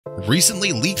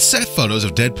Recently leaked set photos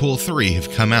of Deadpool 3 have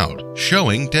come out,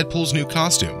 showing Deadpool's new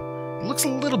costume. It looks a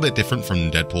little bit different from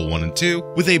Deadpool 1 and 2,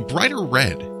 with a brighter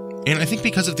red. And I think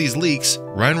because of these leaks,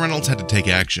 Ryan Reynolds had to take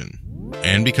action.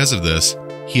 And because of this,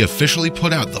 he officially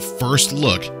put out the first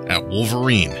look at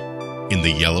Wolverine in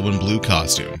the yellow and blue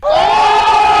costume.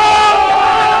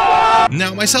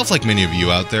 Now, myself, like many of you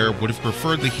out there, would have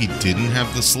preferred that he didn't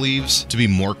have the sleeves to be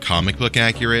more comic book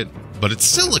accurate, but it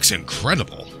still looks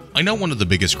incredible. I know one of the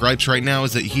biggest gripes right now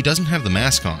is that he doesn't have the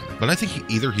mask on, but I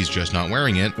think either he's just not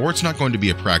wearing it, or it's not going to be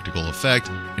a practical effect,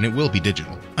 and it will be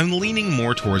digital. I'm leaning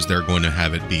more towards they're going to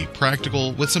have it be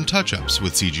practical with some touch-ups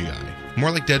with CGI.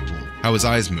 More like Deadpool, how his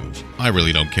eyes move. I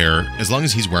really don't care, as long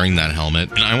as he's wearing that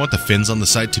helmet, and I want the fins on the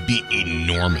side to be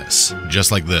enormous,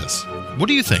 just like this. What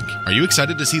do you think? Are you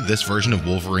excited to see this version of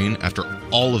Wolverine after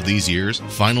all of these years,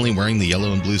 finally wearing the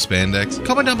yellow and blue spandex?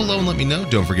 Comment down below and let me know.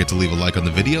 Don't forget to leave a like on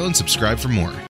the video and subscribe for more.